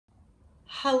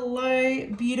Hello,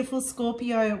 beautiful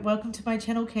Scorpio. Welcome to my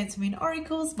channel,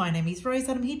 Cancermoonoracles. My name is Rose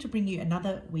and I'm here to bring you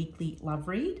another weekly love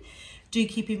read. Do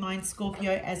keep in mind,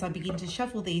 Scorpio, as I begin to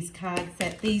shuffle these cards,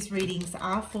 that these readings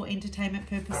are for entertainment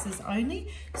purposes only.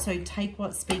 So take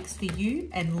what speaks for you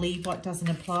and leave what doesn't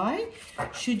apply.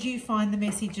 Should you find the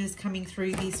messages coming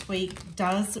through this week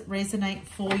does resonate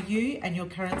for you and your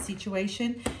current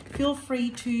situation, feel free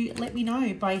to let me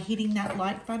know by hitting that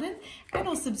like button and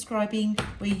or subscribing,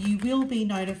 where you will be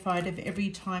notified of every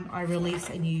time I release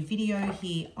a new video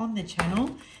here on the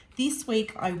channel. This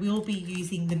week, I will be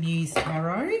using the Muse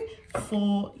Tarot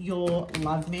for your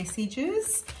love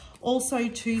messages. Also,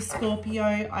 to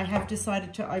Scorpio, I have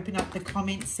decided to open up the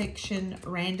comment section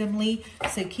randomly.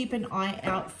 So keep an eye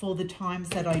out for the times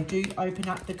that I do open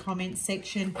up the comment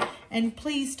section. And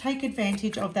please take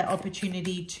advantage of that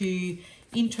opportunity to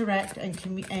interact and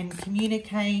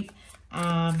communicate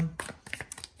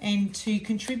and to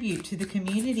contribute to the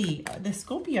community, the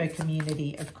Scorpio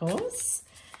community, of course.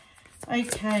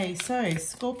 Okay, so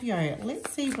Scorpio,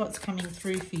 let's see what's coming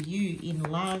through for you in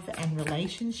love and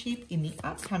relationship in the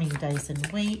upcoming days and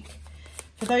week.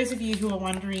 For those of you who are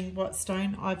wondering what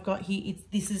stone I've got here,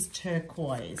 this is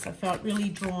turquoise. I felt really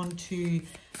drawn to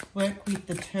work with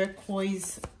the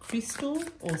turquoise crystal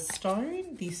or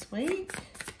stone this week.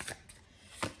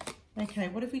 Okay,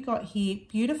 what have we got here?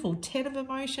 Beautiful, 10 of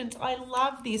emotions. I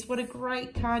love this. What a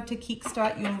great card to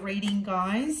kickstart your reading,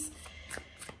 guys.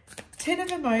 10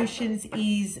 of emotions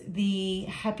is the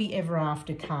happy ever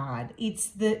after card. It's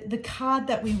the card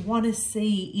that we want to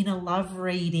see in a love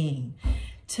reading.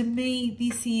 To me,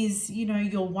 this is, you know,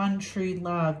 your one true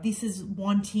love. This is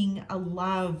wanting a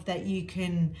love that you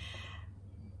can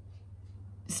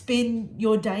spend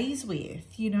your days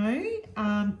with, you know.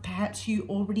 Perhaps you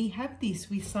already have this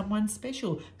with someone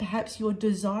special. Perhaps you're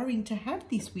desiring to have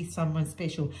this with someone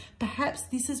special. Perhaps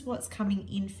this is what's coming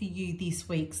in for you this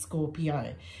week,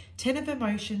 Scorpio. 10 of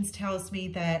emotions tells me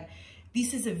that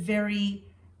this is a very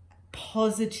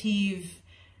positive,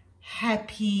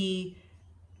 happy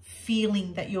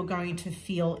feeling that you're going to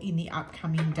feel in the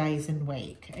upcoming days and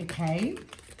week, okay?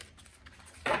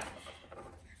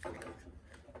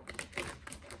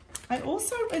 I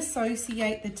also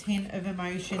associate the 10 of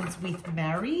emotions with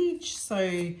marriage.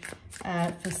 So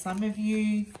for some of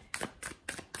you,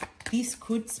 this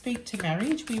could speak to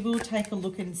marriage. We will take a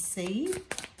look and see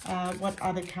what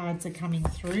other cards are coming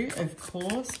through, of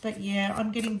course. But yeah,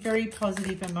 I'm getting very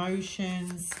positive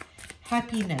emotions,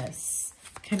 happiness,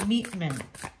 commitment,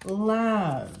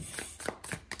 love,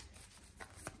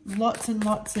 lots and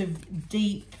lots of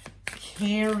deep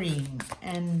caring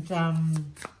and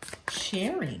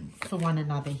sharing for one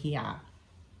another here.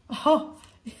 Oh,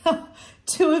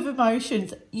 2 of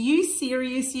emotions. You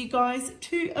serious, you guys?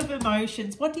 2 of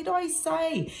emotions. What did I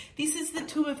say? This is the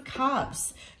 2 of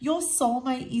cups. Your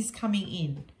soulmate is coming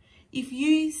in. If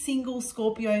you single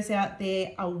Scorpios out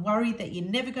there are worried that you're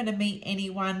never going to meet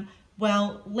anyone,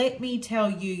 well, let me tell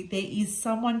you, there is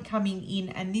someone coming in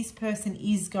and this person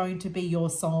is going to be your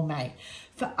soulmate.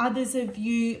 For others of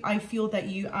you, I feel that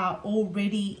you are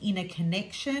already in a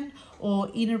connection or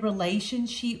in a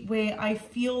relationship where I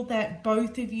feel that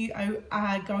both of you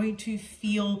are going to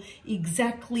feel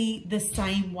exactly the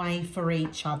same way for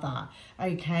each other,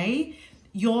 okay?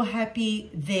 You're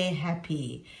happy, they're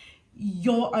happy.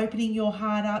 You're opening your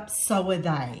heart up, so are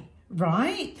they.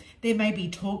 Right? There may be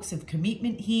talks of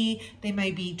commitment here. There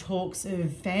may be talks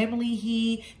of family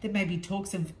here. There may be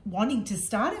talks of wanting to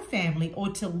start a family or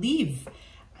to live,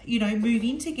 you know, move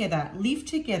in together, live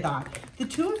together. The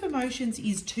 2 of emotions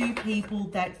is 2 people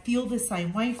that feel the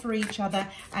same way for each other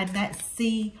and that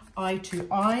see eye to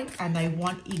eye and they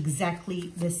want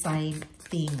exactly the same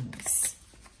things.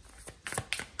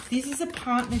 This is a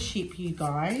partnership, you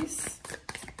guys.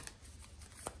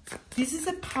 This is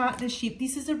a partnership.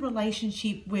 This is a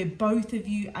relationship where both of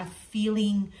you are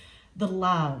feeling the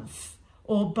love,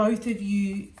 or both of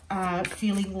you are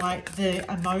feeling like the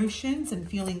emotions and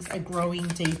feelings are growing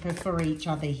deeper for each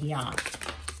other here.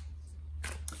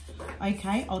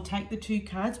 Okay, I'll take the 2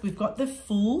 cards. We've got the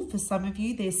Fool. For some of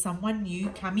you, there's someone new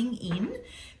coming in.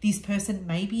 This person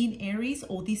may be in Aries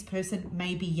or this person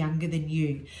may be younger than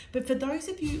you. But for those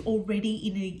of you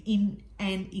already in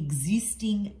an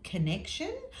existing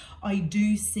connection, I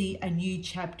do see a new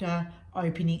chapter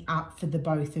opening up for the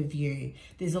both of you.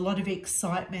 There's a lot of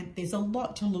excitement. There's a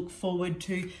lot to look forward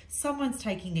to. Someone's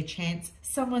taking a chance.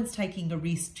 Someone's taking a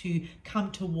risk to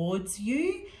come towards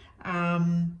you.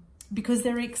 Because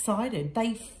they're excited.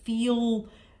 They feel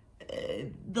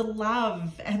the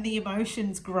love and the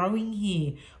emotions growing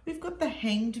here. We've got the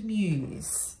Hanged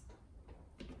Muse.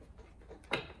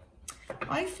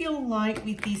 I feel like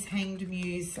with this Hanged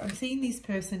Muse, I'm seeing this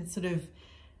person sort of,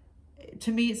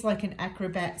 to me, it's like an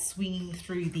acrobat swinging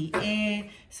through the air.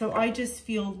 So I just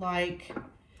feel like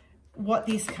what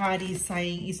this card is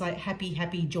saying is like happy,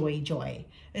 happy, joy, joy.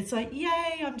 It's like,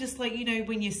 yay, I'm just like, you know,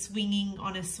 when you're swinging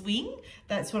on a swing,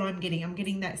 that's what I'm getting. I'm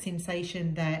getting that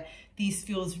sensation that this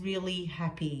feels really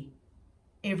happy.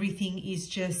 Everything is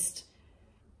just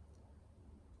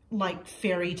like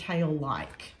fairy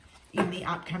tale-like in the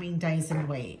upcoming days and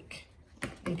week,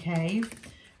 okay?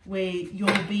 Where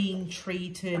you're being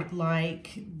treated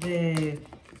like the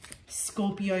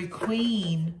Scorpio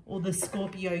Queen or the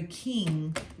Scorpio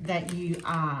King that you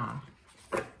are.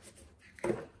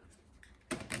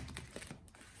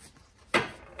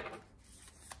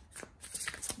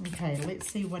 Okay,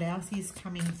 let's see what else is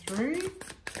coming through.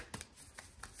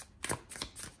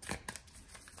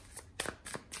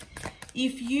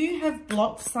 If you have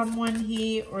blocked someone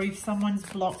here, or if someone's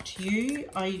blocked you,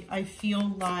 I feel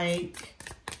like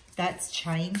that's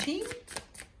changing.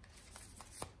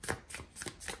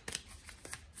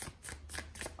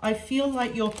 I feel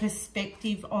like your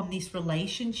perspective on this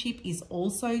relationship is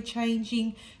also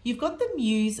changing. You've got the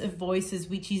Muse of Voices,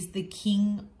 which is the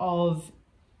King of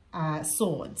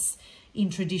Swords in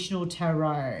traditional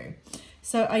tarot.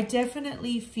 So I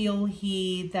definitely feel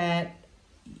here that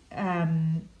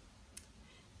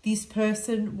this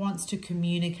person wants to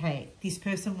communicate. This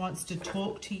person wants to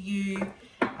talk to you.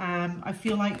 I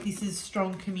feel like this is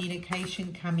strong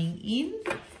communication coming in,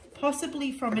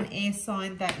 possibly from an air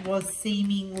sign that was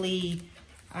seemingly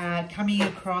coming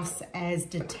across as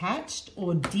detached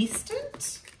or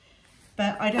distant,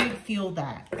 but I don't feel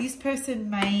that. This person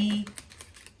may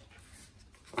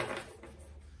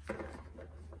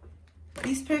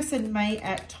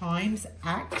at times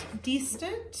act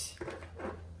distant,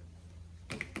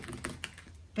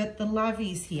 but the love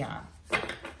is here.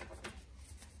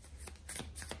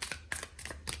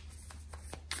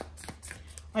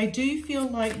 I do feel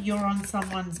like you're on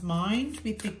someone's mind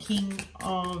with the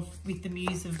with the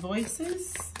Muse of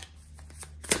Voices.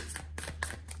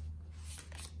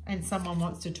 And someone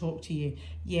wants to talk to you.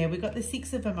 Yeah, we've got the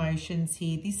Six of Emotions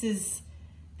here. This is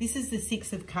the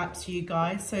Six of Cups, you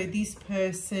guys. So this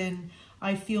person,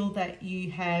 I feel that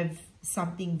you have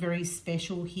something very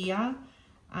special here.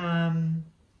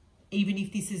 Even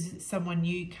if this is someone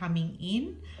new coming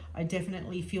in, I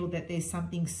definitely feel that there's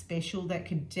something special that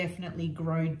could definitely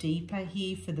grow deeper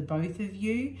here for the both of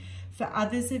you. For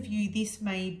others of you, this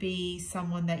may be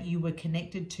someone that you were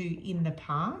connected to in the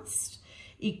past.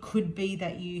 It could be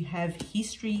that you have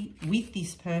history with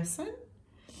this person.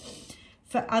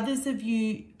 For others of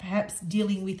you, perhaps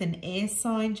dealing with an air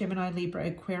sign, Gemini, Libra,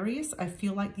 Aquarius, I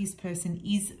feel like this person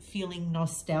is feeling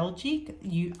nostalgic.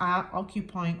 You are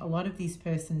occupying a lot of this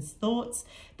person's thoughts.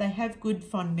 They have good,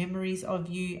 fond memories of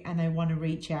you and they want to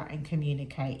reach out and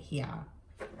communicate here.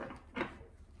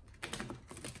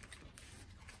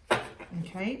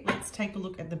 Okay, let's take a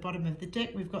look at the bottom of the deck.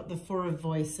 We've got the Four of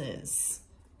Voices.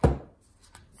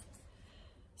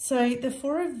 So the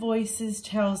Four of Voices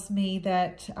tells me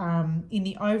that in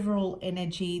the overall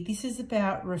energy, this is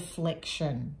about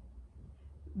reflection,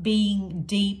 being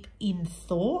deep in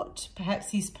thought.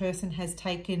 Perhaps this person has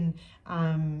taken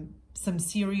some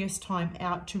serious time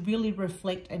out to really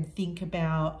reflect and think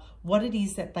about what it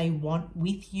is that they want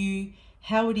with you,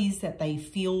 how it is that they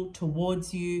feel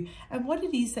towards you, and what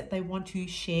it is that they want to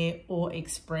share or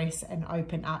express and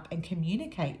open up and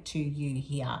communicate to you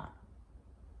here.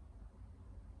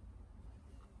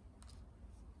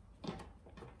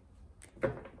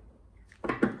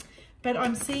 But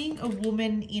I'm seeing a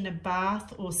woman in a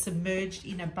bath or submerged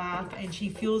in a bath, and she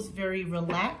feels very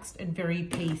relaxed and very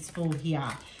peaceful here.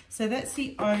 So that's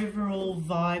the overall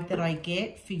vibe that I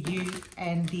get for you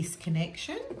and this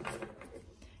connection.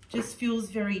 Just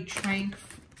feels very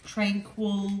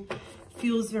tranquil,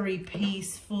 feels very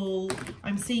peaceful.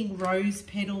 I'm seeing rose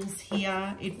petals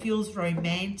here. It feels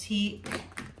romantic.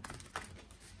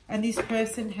 And this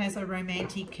person has a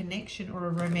romantic connection or a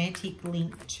romantic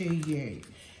link to you.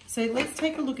 So let's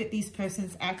take a look at this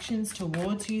person's actions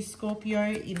towards you,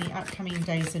 Scorpio, in the upcoming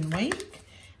days and week.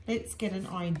 Let's get an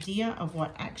idea of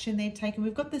what action they're taking.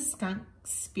 We've got the Skunk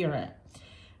Spirit.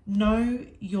 Know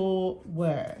your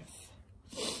worth.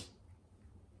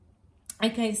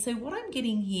 Okay, so what I'm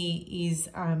getting here is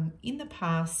in the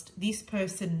past, this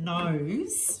person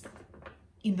knows,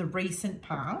 in the recent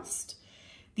past,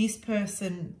 this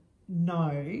person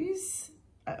knows,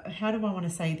 how do I want to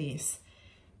say this?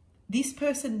 This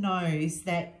person knows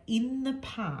that in the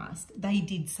past, they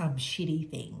did some shitty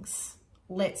things.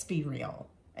 Let's be real,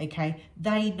 okay?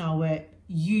 They know it,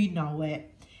 you know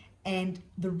it, And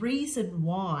the reason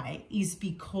why is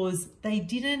because they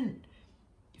didn't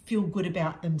feel good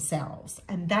about themselves.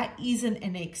 And that isn't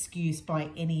an excuse by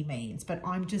any means, but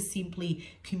I'm just simply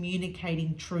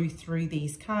communicating truth through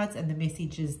these cards and the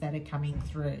messages that are coming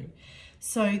through.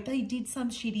 So they did some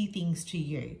shitty things to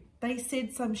you. They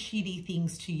said some shitty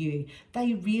things to you.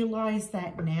 They realize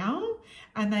that now,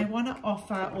 and they want to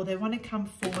offer, or they want to come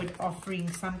forward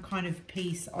offering some kind of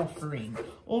peace offering,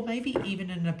 or maybe even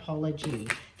an apology.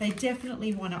 They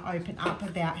definitely want to open up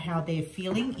about how they're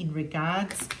feeling in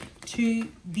regards to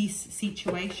this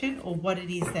situation or what it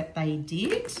is that they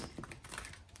did.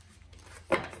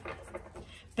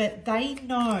 But they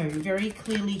know very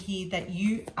clearly here that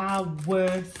you are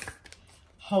worth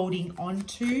holding on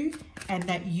to, and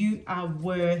that you are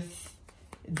worth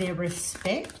their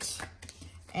respect,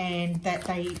 and that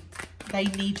they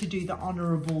need to do the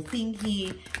honorable thing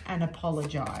here and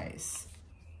apologize.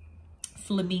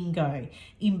 Flamingo,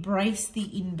 embrace the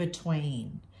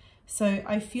in-between. So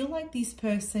I feel like this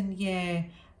person, yeah,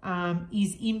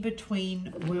 is in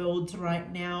between worlds right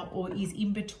now, or is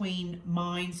in between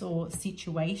minds or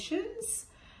situations.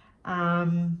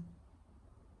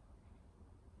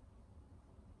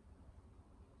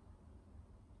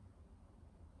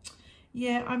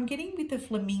 Yeah, I'm getting with the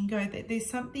flamingo that there's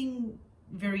something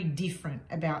very different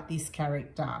about this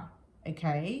character,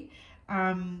 okay?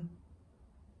 I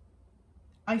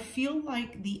feel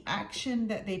like the action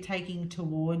that they're taking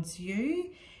towards you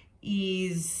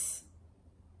is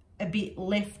a bit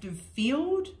left of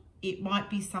field. It might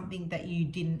be something that you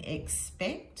didn't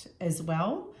expect as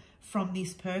well from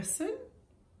this person.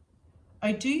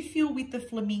 I do feel with the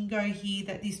flamingo here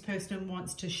that this person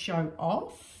wants to show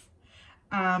off.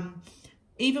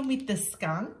 Even with the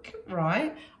skunk,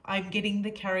 right? I'm getting the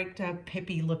character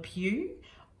Pepe Le Pew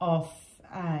off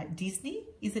Disney.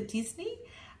 Is it Disney?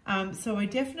 So I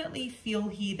definitely feel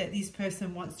here that this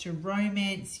person wants to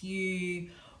romance you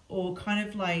or kind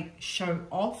of like show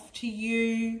off to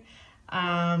you.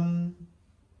 I'm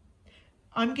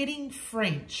getting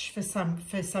French for some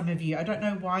of you. I don't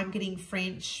know why I'm getting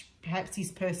French. Perhaps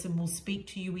this person will speak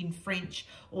to you in French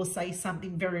or say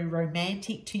something very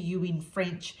romantic to you in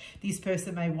French. This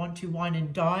person may want to wine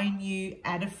and dine you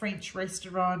at a French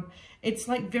restaurant. It's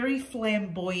like very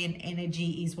flamboyant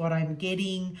energy is what I'm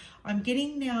getting. I'm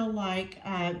getting now like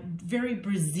very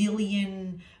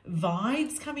Brazilian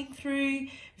vibes coming through,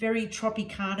 very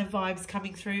Tropicana vibes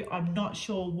coming through. I'm not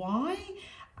sure why,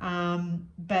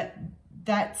 but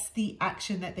that's the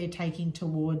action that they're taking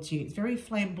towards you. It's very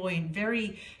flamboyant,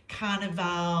 very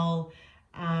carnival,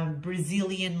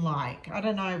 Brazilian-like. I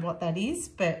don't know what that is,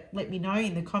 but let me know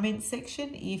in the comments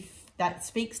section if that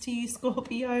speaks to you,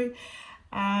 Scorpio.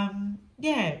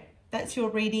 Yeah, that's your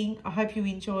reading. I hope you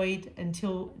enjoyed.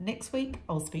 Until next week,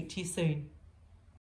 I'll speak to you soon.